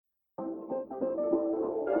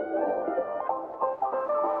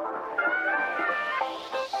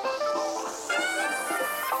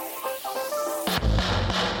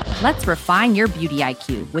Let's refine your beauty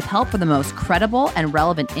IQ with help from the most credible and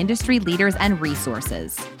relevant industry leaders and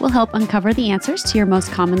resources. We'll help uncover the answers to your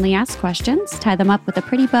most commonly asked questions, tie them up with a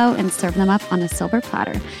pretty bow, and serve them up on a silver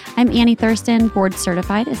platter. I'm Annie Thurston,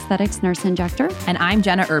 board-certified aesthetics nurse injector. And I'm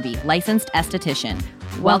Jenna Irby, licensed esthetician.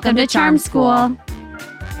 Welcome to Charm School.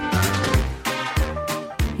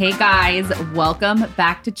 Hey guys, welcome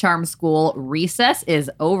back to Charm School. Recess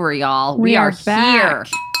is over, y'all. We are here. back.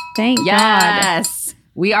 Thank God. Yes,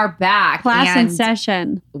 we are back. Class in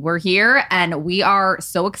session. We're here and we are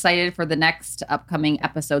so excited for the next upcoming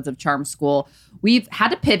episodes of Charm School. We've had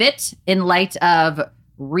to pivot in light of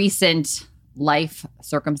recent life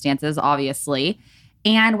circumstances, obviously.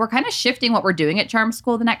 And we're kind of shifting what we're doing at Charm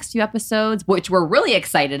School the next few episodes, which we're really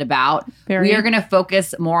excited about. We are going to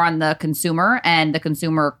focus more on the consumer and the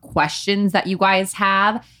consumer questions that you guys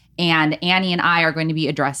have. And Annie and I are going to be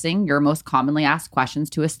addressing your most commonly asked questions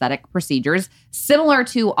to aesthetic procedures, similar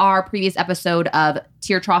to our previous episode of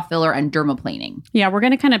tear trough filler and dermaplaning. Yeah, we're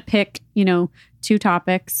going to kind of pick, two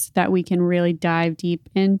topics that we can really dive deep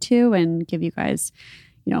into and give you guys,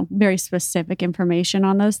 very specific information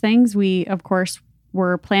on those things. We, of course,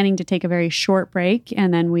 were planning to take a very short break,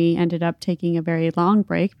 and then we ended up taking a very long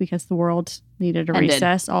break because the world needed a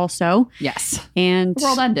recess also. Yes. And the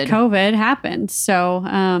world ended. COVID happened. So,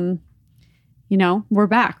 we're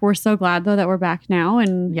back. We're so glad, though, that we're back now.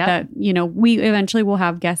 And that, we eventually will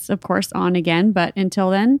have guests, of course, on again. But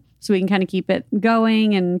until then, so we can kind of keep it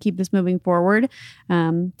going and keep this moving forward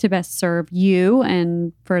to best serve you.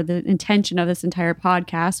 And for the intention of this entire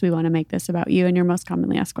podcast, we want to make this about you and your most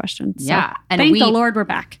commonly asked questions. Yeah. So, and thank the Lord we're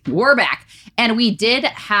back. We're back. And we did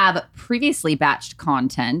have previously batched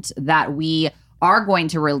content that we are going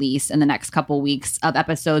to release in the next couple weeks of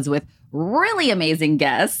episodes with really amazing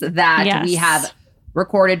guests that we have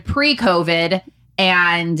recorded pre-COVID.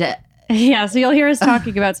 And yeah, so you'll hear us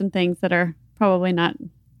talking about some things that are probably not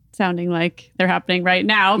sounding like they're happening right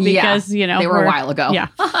now because, they were a while ago. Yeah.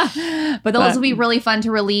 But those will be really fun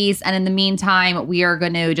to release. And in the meantime, we are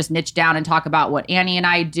going to just niche down and talk about what Annie and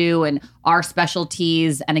I do and our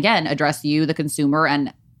specialties. And again, address you, the consumer,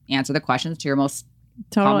 and answer the questions to your most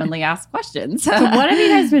commonly asked questions. So what have you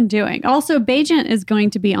guys been doing? Also, Bajent is going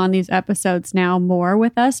to be on these episodes now more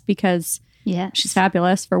with us because she's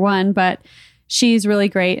fabulous for one, but she's really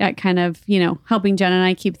great at kind of, helping Jen and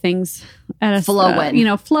I keep things at a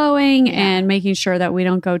flowing and making sure that we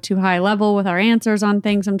don't go too high level with our answers on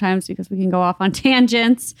things sometimes because we can go off on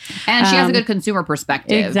tangents. And she has a good consumer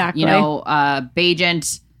perspective. Exactly.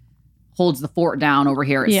 Bajent holds the fort down over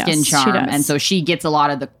here at Skin Charm. And so she gets a lot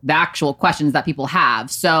of the actual questions that people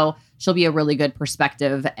have. So she'll be a really good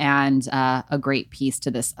perspective and a great piece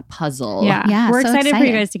to this puzzle. Yeah. We're so excited for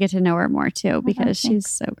you guys to get to know her more too because she's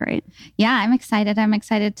so great. Yeah, I'm excited. I'm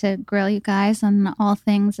excited to grill you guys on all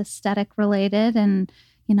things aesthetic related and,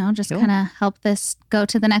 just kind of help this go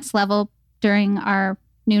to the next level during our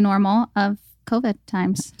new normal of COVID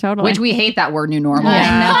times. Totally. Which we hate that word new normal.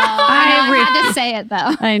 Yeah. I had to say it though.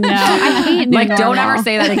 I know. I hate new normal. Don't ever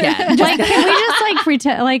say that again. Can we just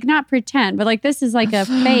pretend, not pretend, but this is like a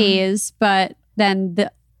phase, but then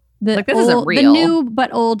the this isn't real. The new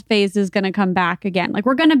but old phase is going to come back again.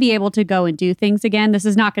 We're going to be able to go and do things again. This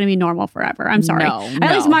is not going to be normal forever. I'm sorry.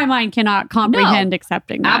 At least my mind cannot comprehend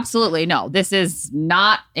accepting that. Absolutely. No, this is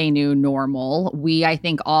not a new normal. We, I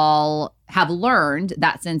think, all have learned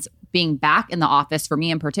that since being back in the office, for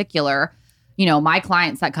me in particular, my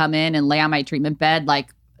clients that come in and lay on my treatment bed,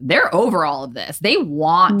 they're over all of this. They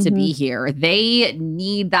want to be here. They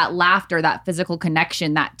need that laughter, that physical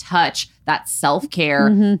connection, that touch, that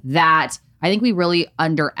self-care that I think we really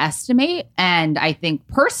underestimate. And I think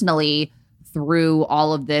personally, through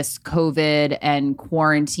all of this COVID and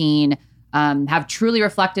quarantine, have truly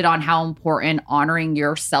reflected on how important honoring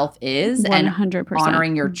yourself is 100%. And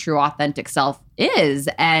honoring your true authentic self is.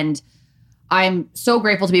 And I'm so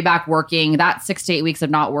grateful to be back working. That 6 to 8 weeks of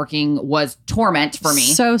not working was torment for me.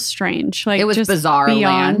 So strange. It was just bizarre beyond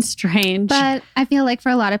land. Strange. But I feel like for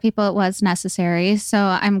a lot of people it was necessary. So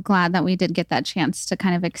I'm glad that we did get that chance to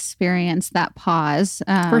kind of experience that pause.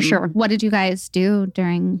 For sure. What did you guys do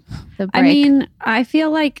during the break? I mean, I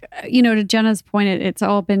feel like, to Jenna's point, it's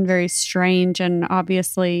all been very strange and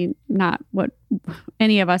obviously not what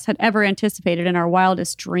any of us had ever anticipated in our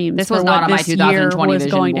wildest dreams. This was not on my 2020 was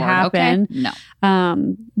vision going board. to happen. Okay?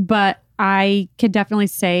 No. But I could definitely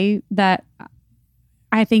say that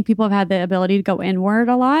I think people have had the ability to go inward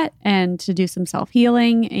a lot and to do some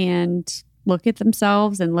self-healing and look at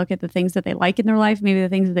themselves and look at the things that they like in their life, maybe the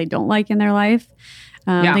things that they don't like in their life.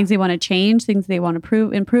 things they want to change, things they want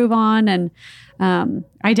to improve on. And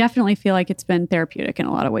I definitely feel like it's been therapeutic in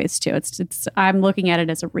a lot of ways too. I'm looking at it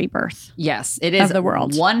as a rebirth. Yes, it is of the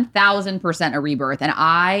world. 1000% a rebirth.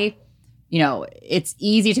 And it's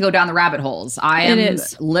easy to go down the rabbit holes. I am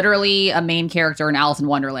literally a main character in Alice in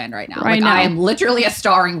Wonderland right now. I am literally a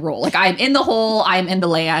starring role. Like, I'm in the hole, I'm in the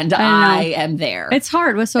land, I am there. It's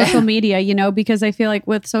hard with social media, because I feel like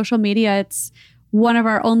with social media, it's one of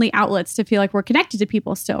our only outlets to feel like we're connected to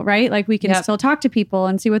people still, right? Like we can still talk to people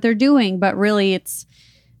and see what they're doing, but really it's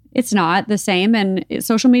not the same. And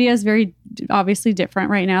social media is very obviously different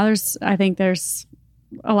right now. I think there's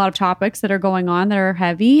a lot of topics that are going on that are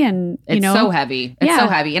heavy, and it's so heavy. It's so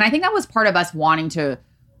heavy. And I think that was part of us wanting to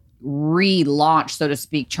relaunch, so to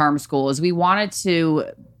speak, Charm School, is we wanted to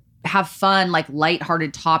have fun, like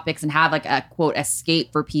lighthearted topics and have like a quote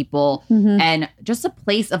escape for people and just a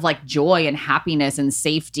place of like joy and happiness and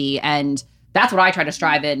safety. And that's what I try to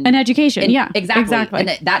strive in. And education. Exactly.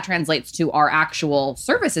 And that translates to our actual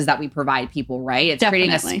services that we provide people, right? It's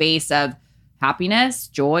creating a space of happiness,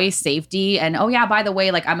 joy, safety, and by the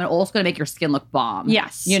way, like I'm also going to make your skin look bomb.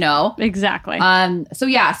 Yes, exactly.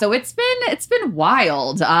 So it's been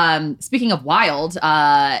wild. Speaking of wild,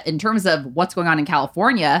 in terms of what's going on in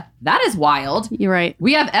California, that is wild. You're right.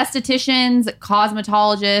 We have estheticians,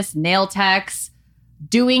 cosmetologists, nail techs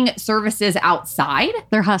doing services outside.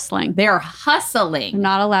 They're hustling. They're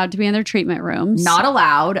not allowed to be in their treatment rooms. Not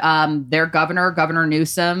allowed. Their Governor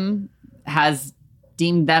Newsom, has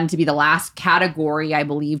deemed them to be the last category, I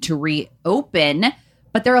believe, to reopen,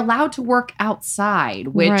 but they're allowed to work outside,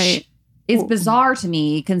 which is bizarre to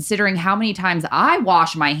me considering how many times I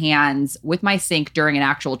wash my hands with my sink during an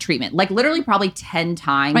actual treatment. Like literally probably 10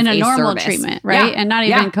 times in a normal treatment, right? And not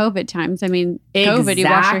even COVID times. I mean, COVID, you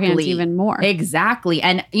wash your hands even more. Exactly.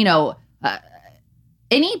 And,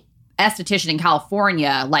 any esthetician in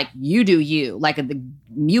California, like you do you. Like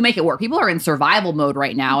you make it work. People are in survival mode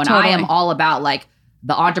right now, and I am all about like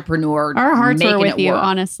the entrepreneur. Our hearts are with you,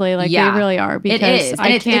 honestly. Like they really are, because it is.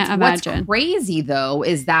 I can't imagine. What's crazy though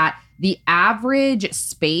is that the average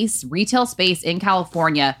retail space in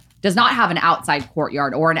California does not have an outside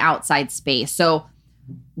courtyard or an outside space. So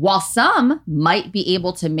while some might be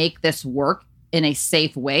able to make this work in a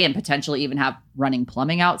safe way and potentially even have running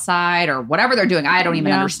plumbing outside or whatever they're doing, I don't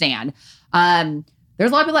even understand. There's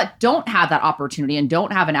a lot of people that don't have that opportunity and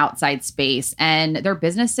don't have an outside space, and their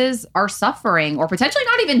businesses are suffering or potentially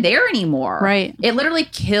not even there anymore. Right. It literally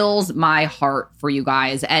kills my heart for you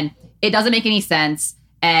guys, and it doesn't make any sense.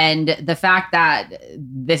 And the fact that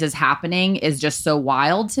this is happening is just so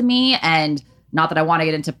wild to me. And not that I want to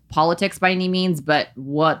get into politics by any means, but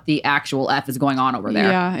what the actual F is going on over there.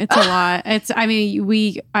 Yeah, it's a lot.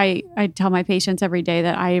 I tell my patients every day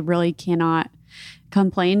that I really cannot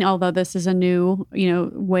complain, although this is a new,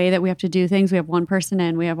 way that we have to do things. We have one person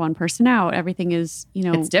in, we have one person out. Everything is,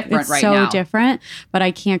 it's different right now. It's so different, but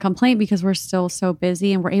I can't complain because we're still so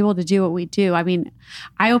busy and we're able to do what we do. I mean,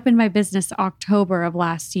 I opened my business October of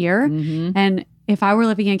last year, and if I were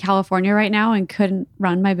living in California right now and couldn't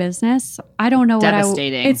run my business, I don't know what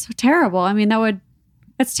it's terrible. I mean,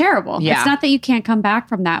 it's terrible. Yeah. It's not that you can't come back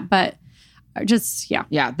from that, but just,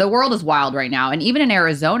 Yeah. The world is wild right now. And even in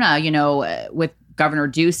Arizona, with Governor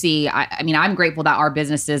Ducey, I mean, I'm grateful that our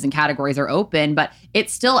businesses and categories are open, but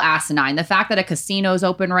it's still asinine. The fact that a casino's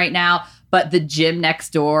open right now, but the gym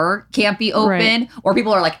next door can't be open, or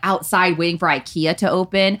people are like outside waiting for IKEA to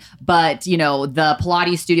open, but the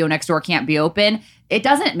Pilates studio next door can't be open. It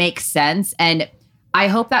doesn't make sense. And I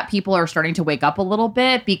hope that people are starting to wake up a little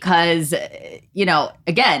bit because,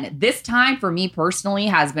 again, this time for me personally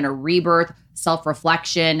has been a rebirth,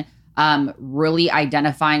 self-reflection, really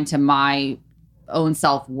identifying to my own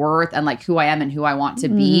self-worth and like who I am and who I want to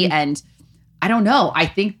be. And I don't know. I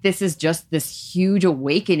think this is just this huge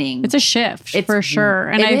awakening. It's a shift for sure.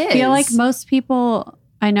 And I feel like most people,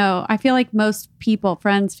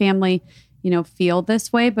 friends, family, feel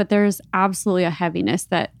this way, but there's absolutely a heaviness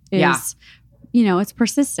that is, it's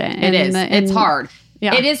persistent. It is. It's hard.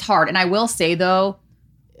 Yeah. It is hard. And I will say though,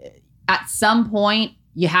 at some point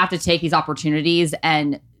you have to take these opportunities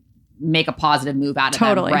and make a positive move out of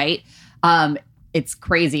them, right? It's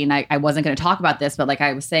crazy. And I wasn't going to talk about this, but like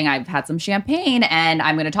I was saying, I've had some champagne and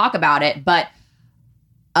I'm going to talk about it. But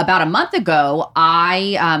about a month ago,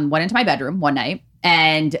 I went into my bedroom one night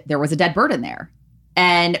and there was a dead bird in there.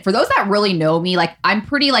 And for those that really know me, like I'm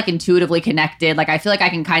pretty like intuitively connected. Like I feel like I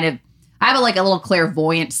can I have a little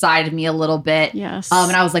clairvoyant side of me a little bit. Yes.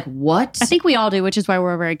 And I was like, what? I think we all do, which is why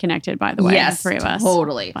we're very connected, by the way. Yes, the three of us.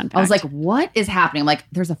 Totally. I was like, what is happening? I'm like,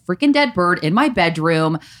 there's a freaking dead bird in my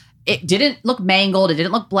bedroom. it didn't look mangled. It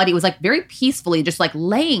didn't look bloody. It was like very peacefully just like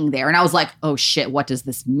laying there. And I was like, oh shit, what does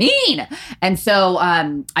this mean? And so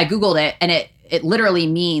I Googled it, and it literally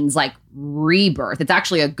means like rebirth. It's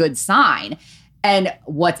actually a good sign. And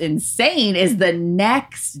what's insane is the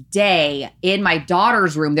next day in my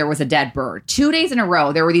daughter's room, there was a dead bird. 2 days in a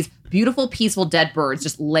row, there were these beautiful, peaceful dead birds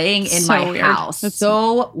just laying in my house. That's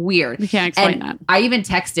so weird. You can't explain that. I even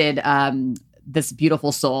texted this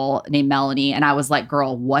beautiful soul named Melanie, and I was like,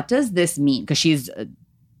 girl, what does this mean? Because she's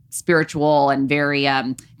spiritual and very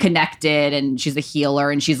connected, and she's a healer.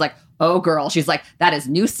 And she's like, oh, girl, she's like, that is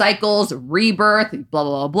new cycles, rebirth, blah,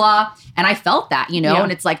 blah, blah, blah. And I felt that, Yeah.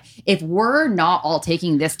 And it's like, if we're not all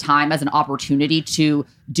taking this time as an opportunity to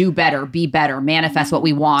do better, be better, manifest what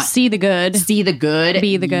we want, see the good, be the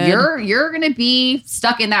good, you're going to be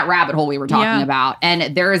stuck in that rabbit hole we were talking about.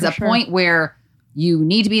 And there is a point where you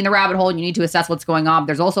need to be in the rabbit hole and you need to assess what's going on. But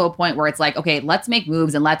there's also a point where it's like, okay, let's make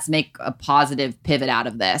moves and let's make a positive pivot out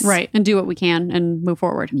of this. Right. And do what we can and move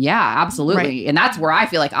forward. Yeah, absolutely. Right. And that's where I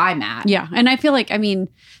feel like I'm at. Yeah. And I feel like,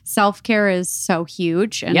 self-care is so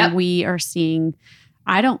huge, and we are seeing,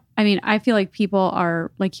 I feel like people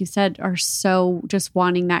are, like you said, are so just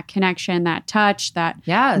wanting that connection, that touch, that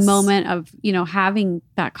moment of, having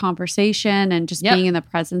that conversation and just being in the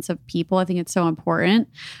presence of people. I think it's so important.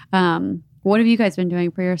 What have you guys been doing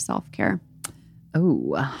for your self-care?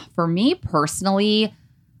 Oh, for me personally,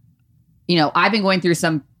 I've been going through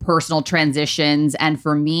some personal transitions. And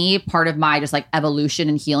for me, part of my just like evolution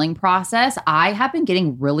and healing process, I have been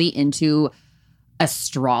getting really into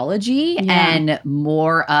astrology and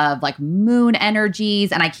more of like moon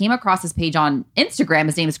energies. And I came across this page on Instagram.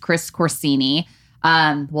 His name is Chris Corsini.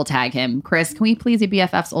 We'll tag him. Chris, can we please be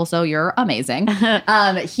BFFs also? You're amazing.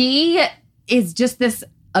 He is just this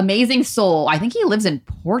amazing soul. I think he lives in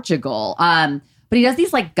Portugal. But he does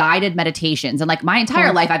these like guided meditations. And like my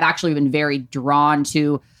entire life, I've actually been very drawn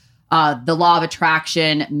to the law of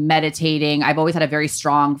attraction, meditating. I've always had a very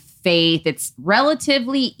strong faith. It's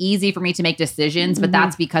relatively easy for me to make decisions, but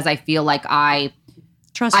that's because I feel like I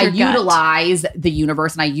utilize the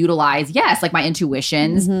universe and I utilize, like my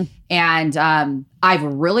intuitions. And I've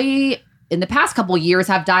really, in the past couple of years,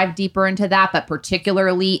 have dived deeper into that, but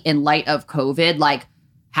particularly in light of COVID, like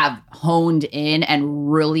have honed in and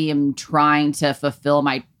really am trying to fulfill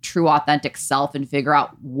my true authentic self and figure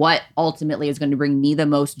out what ultimately is going to bring me the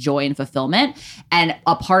most joy and fulfillment. And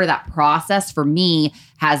a part of that process for me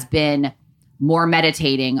has been more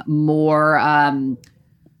meditating, more,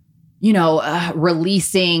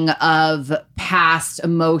 releasing of past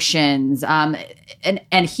emotions.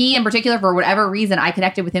 And he in particular, for whatever reason, I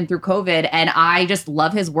connected with him through COVID, and I just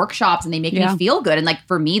love his workshops and they make me feel good. And like,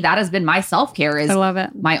 for me, that has been my self-care, is I love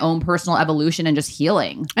it. My own personal evolution and just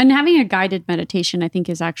healing. And having a guided meditation, I think,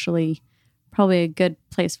 is actually probably a good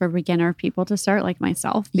place for beginner people to start, like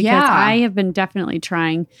myself, because I have been definitely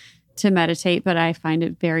trying to meditate, but I find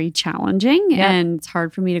it very challenging and it's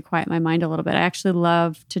hard for me to quiet my mind a little bit. I actually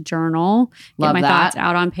love to journal, get my thoughts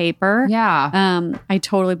out on paper. I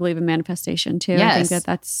totally believe in manifestation too. I think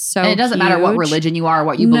that's so And it doesn't matter what religion you are,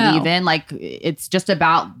 what you believe in. Like, it's just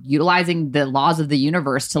about utilizing the laws of the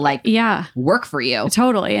universe to like work for you.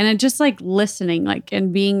 Totally. And it just like listening, like,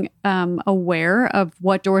 and being aware of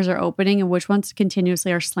what doors are opening and which ones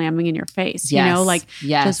continuously are slamming in your face.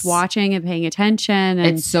 Just watching and paying attention.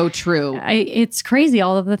 And it's so true. It's crazy,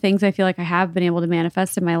 all of the things I feel like I have been able to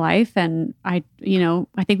manifest in my life. And I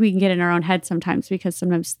think we can get in our own head sometimes, because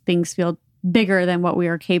sometimes things feel bigger than what we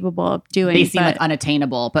are capable of doing. They seem like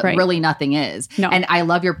unattainable, but really nothing is. No. And I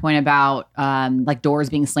love your point about like doors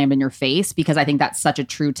being slammed in your face, because I think that's such a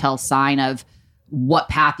true tell sign of what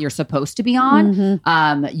path you're supposed to be on.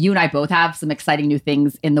 You and I both have some exciting new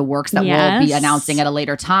things in the works that we'll be announcing at a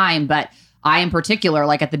later time. But I, in particular,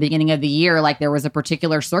 like at the beginning of the year, like there was a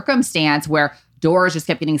particular circumstance where doors just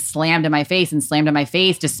kept getting slammed in my face and slammed in my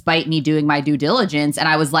face despite me doing my due diligence. And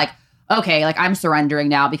I was like, okay, like I'm surrendering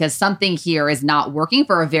now, because something here is not working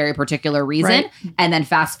for a very particular reason. Right. And then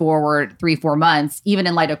fast forward 3-4 months, even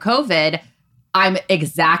in light of COVID, I'm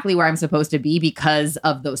exactly where I'm supposed to be because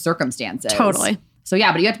of those circumstances. Totally. So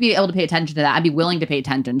yeah, but you have to be able to pay attention to that. I'd be willing to pay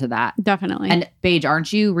attention to that. Definitely. And Paige,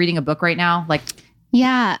 aren't you reading a book right now? Like,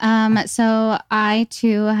 yeah. So I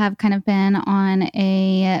too have kind of been on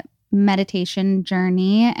a meditation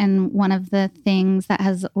journey. And one of the things that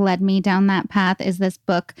has led me down that path is this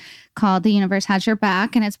book called The Universe Has Your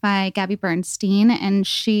Back. And it's by Gabby Bernstein. And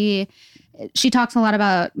she she talks a lot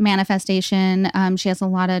about manifestation. She has a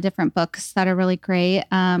lot of different books that are really great.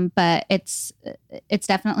 But it's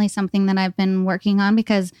definitely something that I've been working on,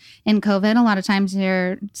 because in COVID, a lot of times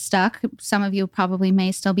you're stuck. Some of you probably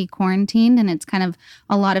may still be quarantined, and it's kind of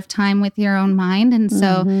a lot of time with your own mind. And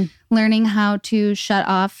so learning how to shut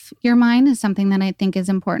off your mind is something that I think is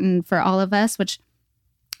important for all of us, which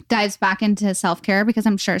dives back into self-care, because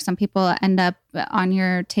I'm sure some people end up on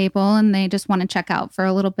your table and they just want to check out for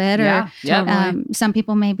a little bit. Some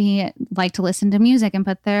people maybe like to listen to music and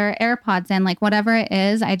put their AirPods in, like whatever it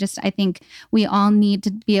is. I think we all need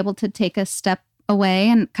to be able to take a step away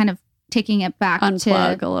and kind of taking it back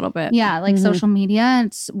unplug a little bit. Yeah, like social media.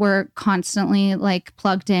 We're constantly like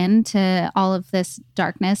plugged in to all of this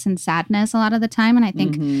darkness and sadness a lot of the time. And I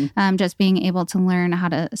think just being able to learn how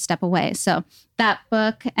to step away. So that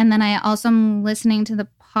book. And then I also am listening to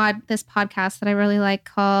this podcast that I really like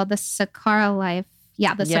called The Sakara Life.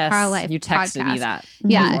 Yeah, The Sakara Life. You texted podcast. me that.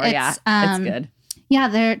 Yeah, it's good. Yeah,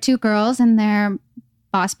 they're two girls and they're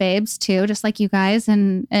boss babes too, just like you guys.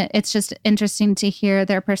 And it's just interesting to hear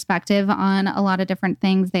their perspective on a lot of different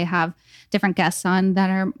things. They have different guests on that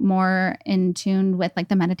are more in tune with like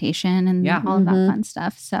the meditation and all of that fun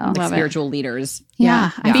stuff. So like spiritual leaders.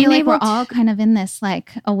 Yeah. I feel like we're all kind of in this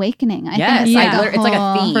like awakening. I think it's like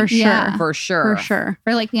a theme. For sure.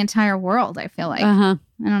 For like the entire world, I feel like. I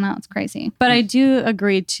don't know. It's crazy. But I do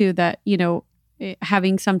agree too that,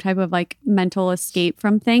 having some type of like mental escape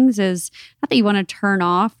from things is not that you want to turn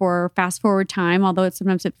off or fast forward time, although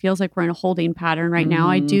sometimes it feels like we're in a holding pattern right now.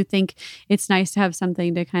 I do think it's nice to have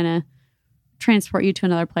something to kind of transport you to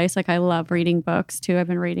another place. Like I love reading books too. I've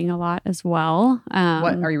been reading a lot as well.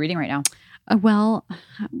 What are you reading right now? Well,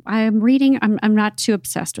 I'm reading. I'm not too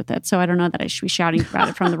obsessed with it, so I don't know that I should be shouting about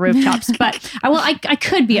it from the rooftops. But I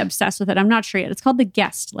could be obsessed with it. I'm not sure yet. It's called The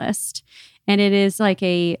Guest List, and it is like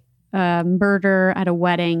a murder at a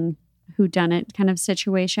wedding whodunit kind of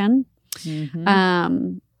situation.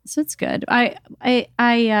 So it's good.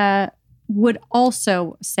 I would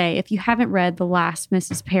also say, if you haven't read The Last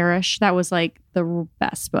Mrs. Parrish, that was like the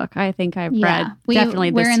best book I think I've read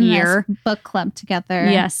definitely this year. This book club together.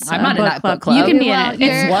 Yes, I'm not in that book club. You can be in it.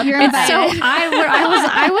 You're invited. So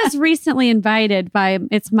I was recently invited by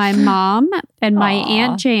my mom and my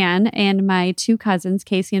Aunt Jan and my two cousins,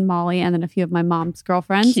 Casey and Molly, and then a few of my mom's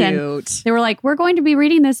girlfriends. Cute. And they were like, "We're going to be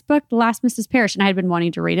reading this book, The Last Mrs. Parrish," and I had been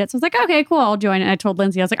wanting to read it, so I was like, "Okay, cool, I'll join." And I told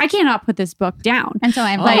Lindsay, I was like, "I cannot put this book down," and so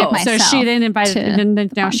I invited myself. So she then invited, and then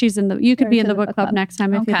now she's in the. You could be in the book club next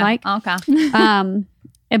time if you'd like. Okay.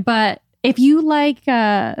 But if you like,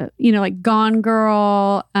 like Gone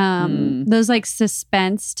Girl, those like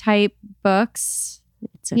suspense type books,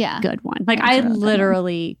 it's a good one. Like I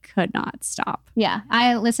literally could not stop. Yeah.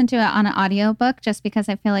 I listened to it on an audiobook just because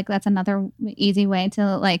I feel like that's another easy way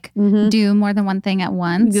to like do more than one thing at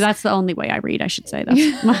once. That's the only way I read, I should say.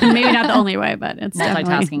 That's maybe not the only way, but it's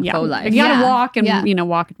multitasking faux life. You gotta walk and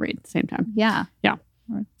walk and read at the same time. Yeah. Yeah.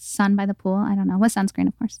 Or sun by the pool. I don't know. With sunscreen,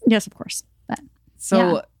 of course. Yes, of course. But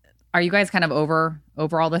so are you guys kind of over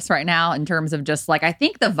all this right now in terms of just like, I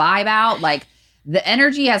think the vibe out, like the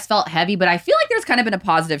energy has felt heavy, but I feel like there's kind of been a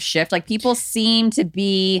positive shift. Like people seem to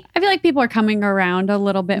be. I feel like people are coming around a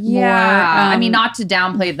little bit more. I mean, not to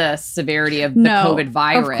downplay the severity of the COVID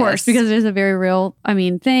virus. Of course, because it is a very real,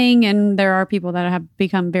 thing. And there are people that have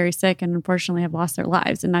become very sick and unfortunately have lost their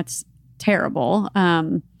lives. And that's terrible.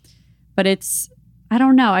 But I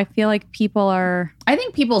don't know. I feel like I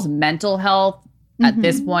think people's mental health at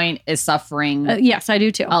this point is suffering. Yes, I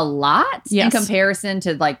do too. A lot in comparison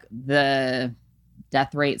to like the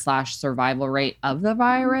death rate / survival rate of the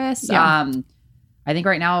virus. Yeah. I think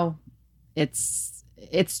right now it's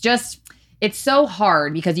so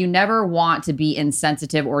hard because you never want to be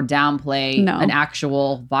insensitive or downplay an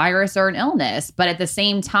actual virus or an illness. But at the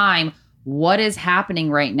same time, what is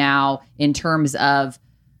happening right now in terms of,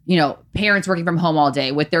 parents working from home all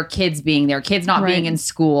day with their kids being there, kids not being in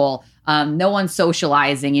school, no one's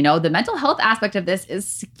socializing, the mental health aspect of this is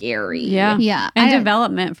scary. Yeah. Yeah. And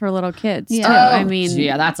development for little kids too.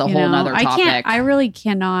 That's a whole nother topic. I really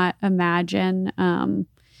cannot imagine,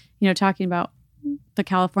 talking about the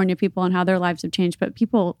California people and how their lives have changed, but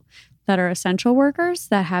people that are essential workers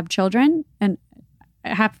that have children and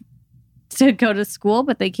have to go to school,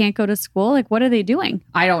 but they can't go to school. Like, what are they doing?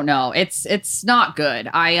 I don't know. It's not good.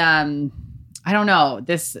 I don't know.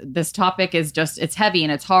 This topic is just, it's heavy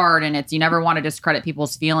and it's hard and you never want to discredit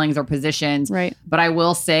people's feelings or positions. Right. But I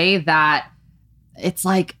will say that it's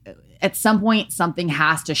like at some point something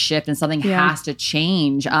has to shift and something has to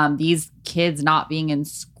change. These kids not being in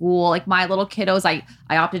school, like my little kiddos, I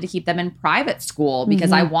opted to keep them in private school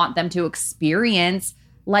because I want them to experience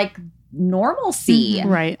like normalcy.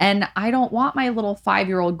 Right. And I don't want my little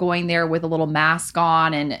 5-year-old going there with a little mask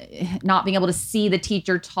on and not being able to see the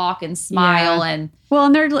teacher talk and smile. And well,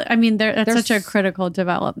 and that's such a critical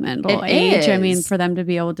developmental age. I mean, for them to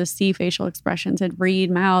be able to see facial expressions and read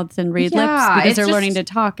mouths and read lips because they're learning to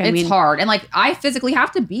talk. It's hard. And like, I physically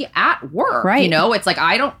have to be at work, right? You know, it's like,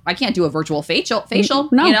 I can't do a virtual facial,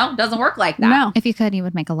 no. You know, doesn't work like that. No. If you could, you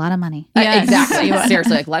would make a lot of money. Yes. Exactly.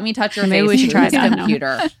 Seriously. Like, let me touch your Maybe face we should try that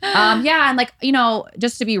computer. Yeah. And like, you know,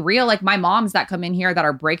 just to be real, like my moms that come in here that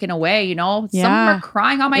are breaking away, you know, some of them are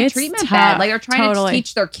crying on my treatment bed. Like they're trying to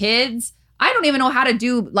teach their kids. I don't even know how to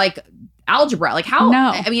do like algebra. Like how,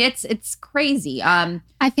 I mean, it's crazy.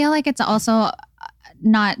 I feel like it's also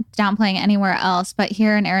not downplaying anywhere else, but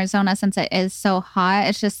here in Arizona, since it is so hot,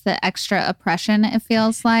 it's just the extra oppression. It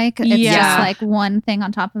feels like it's just like one thing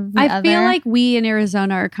on top of the other. I feel like we in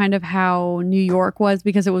Arizona are kind of how New York was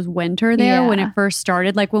because it was winter there when it first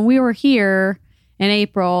started. Like when we were here in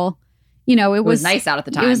April, you know, it was nice out at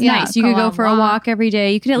the time. It was nice. You could go for a walk every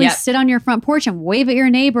day. You could at least sit on your front porch and wave at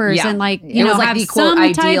your neighbors and like, you know, was like have the quote some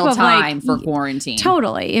ideal type of time for quarantine.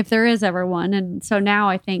 Totally. If there is ever one. And so now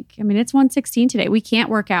I think, I mean, it's 1:16 today. We can't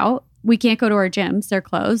work out. We can't go to our gyms. They're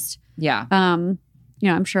closed. Yeah. You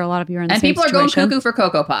know, I'm sure a lot of you are in the same situation. And people are going cuckoo for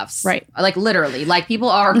Cocoa Puffs. Right. Like literally. Like people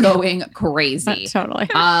are going crazy. Totally.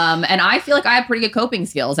 And I feel like I have pretty good coping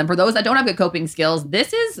skills. And for those that don't have good coping skills,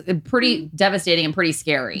 this is pretty devastating and pretty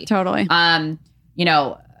scary. Totally. You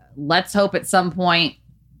know, let's hope at some point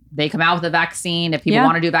they come out with a vaccine. If people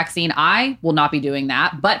want to do a vaccine, I will not be doing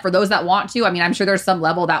that. But for those that want to, I mean, I'm sure there's some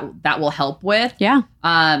level that will help with. Yeah.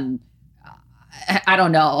 I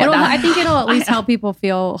don't know. I think it'll at least help people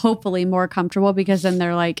feel hopefully more comfortable because then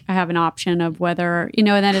they're like, I have an option of whether, you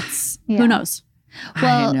know, and then it's, who knows?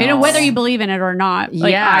 Well, you know, whether you believe in it or not.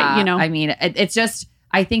 Like, I mean, it's just,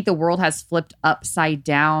 I think the world has flipped upside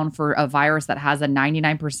down for a virus that has a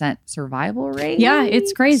 99% survival rate. Yeah,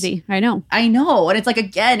 it's crazy. I know. And it's like,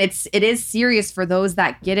 again, it is serious for those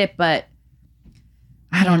that get it, but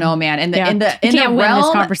I don't know, man. In the realm,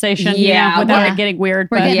 this conversation, without it getting weird.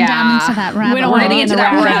 We're getting down into that rabbit hole. We're getting into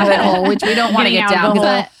that rabbit hole, which we don't want to get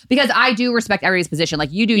down. Because I do respect everybody's position.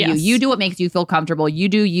 Like you do you. You do what makes you feel comfortable. You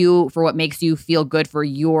do you for what makes you feel good for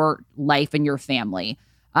your life and your family.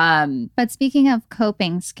 But speaking of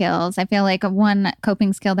coping skills, I feel like one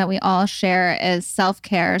coping skill that we all share is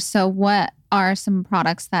self-care. So what are some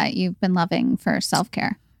products that you've been loving for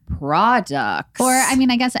self-care? Products. Or, I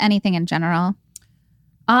mean, I guess anything in general.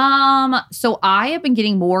 So I have been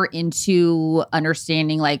getting more into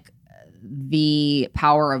understanding like the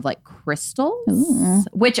power of like crystals,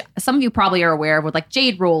 which some of you probably are aware of with like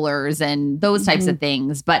jade rollers and those types of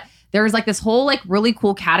things. But there's like this whole like really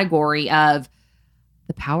cool category of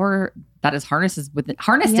the power that is harnessed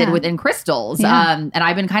within crystals. And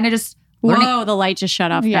I've been kind of just learning. Whoa, the light just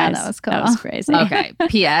shut off, guys. Yeah, that was cool. That was crazy. Okay.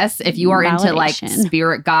 P.S. If you are into like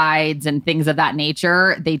spirit guides and things of that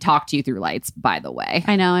nature, they talk to you through lights, by the way.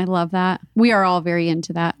 I know. I love that. We are all very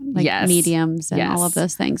into that. Like mediums and all of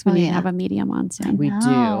those things. We need to have a medium on soon. We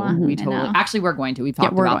do. We totally. Actually, we're going to. We've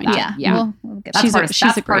talked about that. Yeah. That's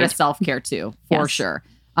part of self-care too, for sure.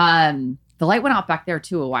 The light went off back there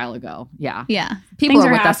too a while ago. Yeah. Yeah. People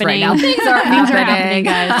are with us right now. Things are happening,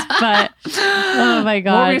 guys. But oh my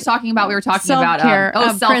God. What were we talking about? We were talking about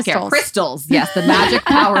self-care. Crystals. Yes, the magic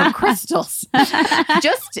power of crystals.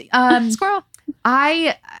 Just squirrel.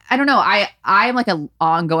 I don't know. I'm like an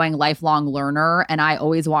ongoing lifelong learner, and I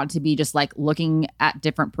always want to be just like looking at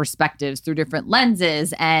different perspectives through different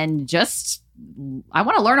lenses and just I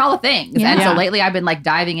want to learn all the things. Yeah. And so lately I've been like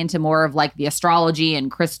diving into more of like the astrology and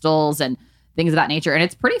crystals and things of that nature. And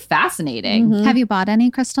it's pretty fascinating. Mm-hmm. Have you bought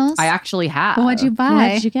any crystals? I actually have. Well, what'd you buy? What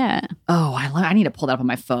did you get? Oh, I need to pull that up on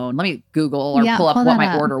my phone. Let me Google or pull up what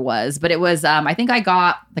my order was. But it was, I think I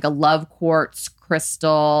got like a love quartz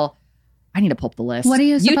crystal. I need to pull up the list. What are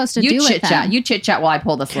you supposed to do with them? You chit chat while I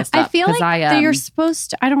pull this list up. I feel like you're supposed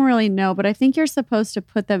to, I don't really know, but I think you're supposed to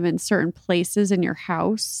put them in certain places in your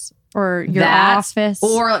house or your office.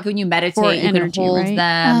 Or like when you meditate, you can hold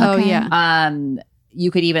them. Oh, yeah. You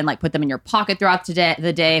could even like put them in your pocket throughout the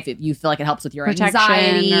day if you feel like it helps with your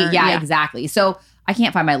anxiety. Yeah, exactly. So I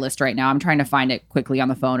can't find my list right now. I'm trying to find it quickly on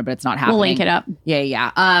the phone, but it's not happening. We'll link it up.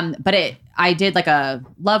 Yeah. But I did like a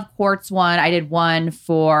love quartz one. I did one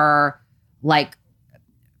for like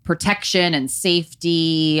protection and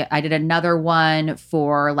safety. I did another one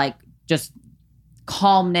for like just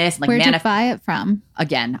calmness, like Where'd you buy it from?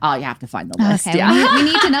 Again, you have to find the list. Okay, Yeah. we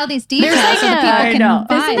need to know these details There's like so that people can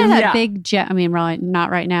buy. Isn't that a big gem? I mean, really, not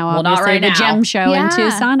right now. Well, Obviously, not right the now. gem show in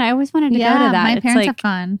Tucson. I always wanted to go to that. My It's parents like, have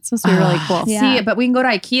gone. it's supposed to be really cool. See, but we can go to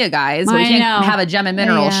IKEA, guys. We I can't know. have a gem and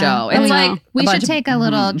mineral show. I It's know. like We should take a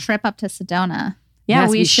little trip up to Sedona. Yeah,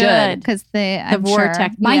 Yes, we should. Because the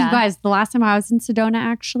Vortex. You guys, the last time I was in Sedona,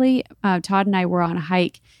 actually, Todd and I were on a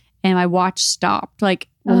hike, and my watch stopped like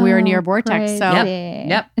when we were near Vortex. So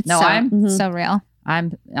Yep. It's No, I'm so real.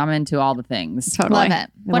 I'm into all the things. Totally. Love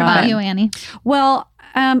it. What Love about it. you, Annie? Well,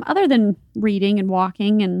 other than reading and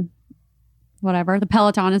walking and whatever, the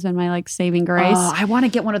Peloton has been my like saving grace. Oh, I want to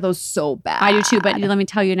get one of those so bad. I do too, but let me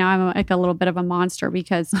tell you now, I'm like a little bit of a monster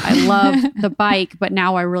because I love the bike, but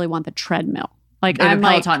now I really want the treadmill. Like I'm I'm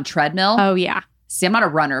like, Peloton treadmill. oh yeah, See, I'm not a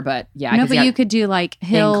runner, but yeah. no, 'cause but you could do like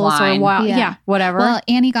hills incline. or whatever. Well,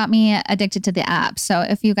 Annie got me addicted to the app. So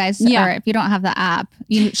if you guys, or if you don't have the app,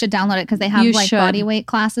 you should download it because they have You like should. body weight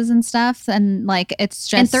classes and stuff. And like, it's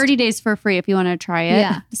just and 30 days for free if you want to try it.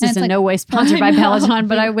 Yeah. This And is it's in like- no way sponsored by Peloton,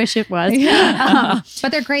 but I wish it was.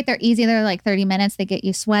 But they're great. They're easy. They're like 30 minutes. They get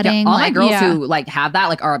you sweating. all my like, girls who like have that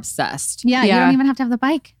like are obsessed. you Yeah. don't even have to have the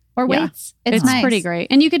bike or Yeah. weights. It's nice. pretty great.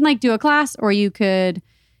 And you can like do a class or you could,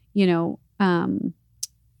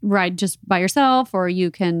 ride just by yourself, or you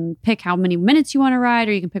can pick how many minutes you want to ride,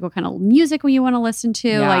 or you can pick what kind of music you want to listen to.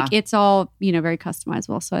 Yeah. Like it's all, very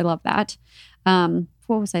customizable. So I love that.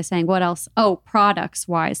 What was I saying? What else? Oh, products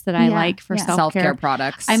wise that I like for self-care. Self-care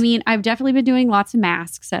products. I mean, I've definitely been doing lots of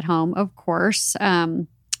masks at home, of course.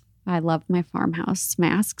 I love my farmhouse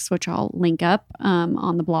masks, which I'll link up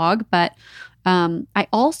on the blog. But I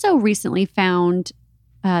also recently found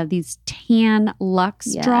these Tan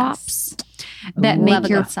Luxe drops that Love make a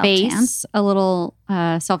your good self-tan. face a little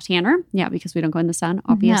self-tanner. Yeah, because we don't go in the sun,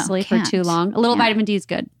 obviously, for too can't. long. A little Yeah. vitamin D is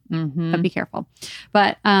good, Mhm. but be careful.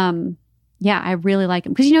 But yeah, I really like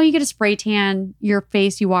them because you get a spray tan, your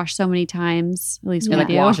face you wash so many times. At least It we like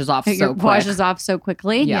do. washes off It so quick. washes off so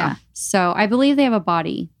quickly. Yeah. So I believe they have a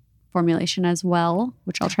body formulation as well,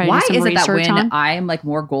 which I'll try Why to do some is it that research when on. I'm like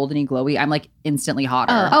more goldeny glowy, I'm like instantly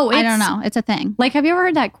hotter? Oh, I don't it's- know. It's a thing. Like, have you ever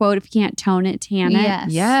heard that quote? If you can't tone it, tan it. Yes.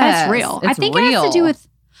 Yes. That's real. I It's think it has to real. do with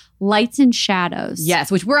lights and shadows.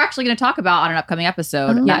 Yes, which we're actually going to talk about on an upcoming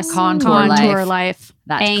episode. Oh, That contour life.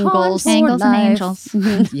 That angles. contour Angles and life.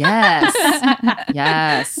 angels. Yes.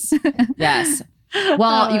 Yes. Yes.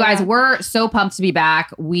 Well, you guys, we're so pumped to be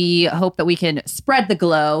back. We hope that we can spread the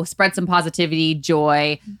glow, spread some positivity,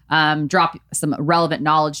 joy, drop some relevant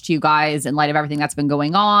knowledge to you guys in light of everything that's been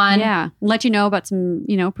going on. Yeah. Let you know about some,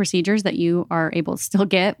 procedures that you are able to still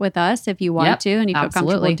get with us if you want Yep, to and you feel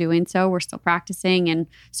absolutely. comfortable doing so. We're still practicing and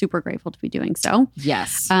super grateful to be doing so.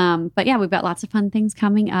 Yes. But yeah, we've got lots of fun things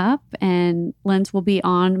coming up, and Linz will be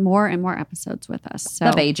on more and more episodes with us.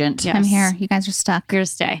 So the agent. Yes. I'm here. You guys are stuck. Here to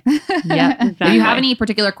stay. Yep. If Exactly. you have any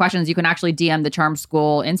particular questions, you can actually DM the Charm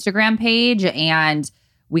School Instagram page and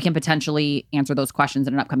we can potentially answer those questions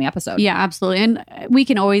in an upcoming episode. Yeah, absolutely. And we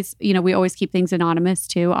can always, we always keep things anonymous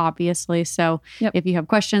too, obviously. So if you have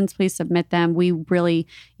questions, please submit them. We really,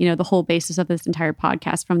 the whole basis of this entire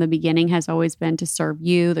podcast from the beginning has always been to serve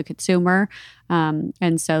you, the consumer.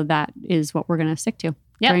 And so that is what we're going to stick to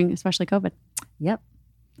during especially COVID. Yep.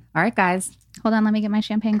 All right, guys. Hold on. Let me get my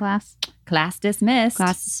champagne glass. Class dismissed.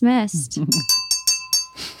 Class dismissed.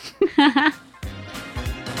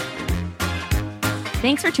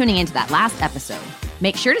 Thanks for tuning into that last episode.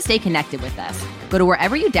 Make sure to stay connected with us. Go to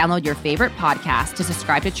wherever you download your favorite podcast to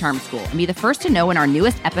subscribe to Charm School and be the first to know when our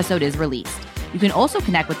newest episode is released. You can also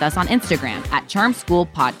connect with us on Instagram at Charm School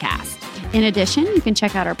Podcast. In addition, you can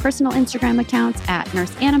check out our personal Instagram accounts at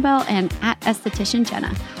Nurse Annabelle and at Esthetician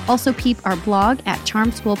Jenna. Also peep our blog at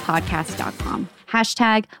charmschoolpodcast.com.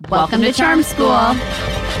 #welcome to Charm School.